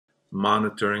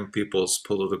monitoring people's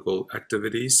political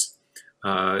activities.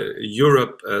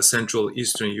 Europe, Central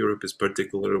Eastern Europe is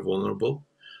particularly vulnerable,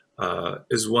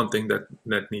 is one thing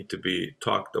that need to be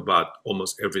talked about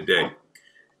almost every day.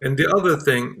 And the other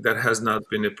thing that has not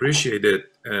been appreciated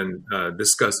and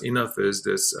discussed enough is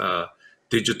this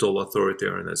digital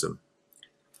authoritarianism,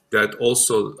 that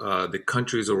also the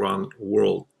countries around the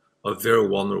world are very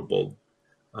vulnerable.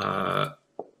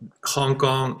 Hong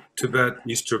Kong, Tibet,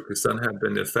 East Turkestan have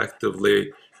been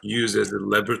effectively used as a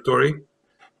laboratory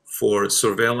for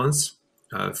surveillance,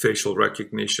 facial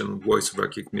recognition, voice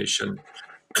recognition,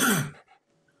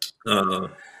 uh,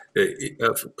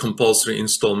 compulsory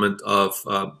installment of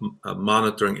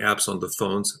monitoring apps on the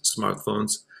phones,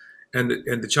 smartphones. And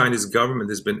the Chinese government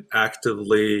has been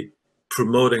actively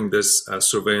promoting this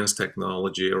surveillance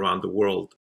technology around the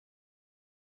world.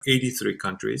 83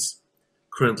 countries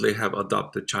currently have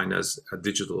adopted China's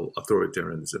digital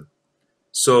authoritarianism.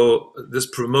 So this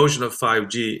promotion of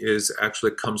 5G is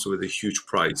actually comes with a huge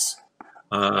price.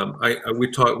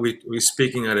 We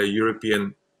speaking at a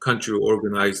European country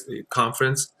organized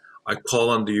conference. I call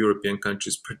on the European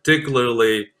countries,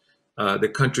 particularly the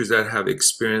countries that have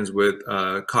experience with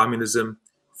communism,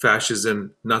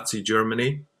 fascism, Nazi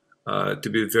Germany, to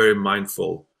be very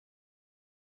mindful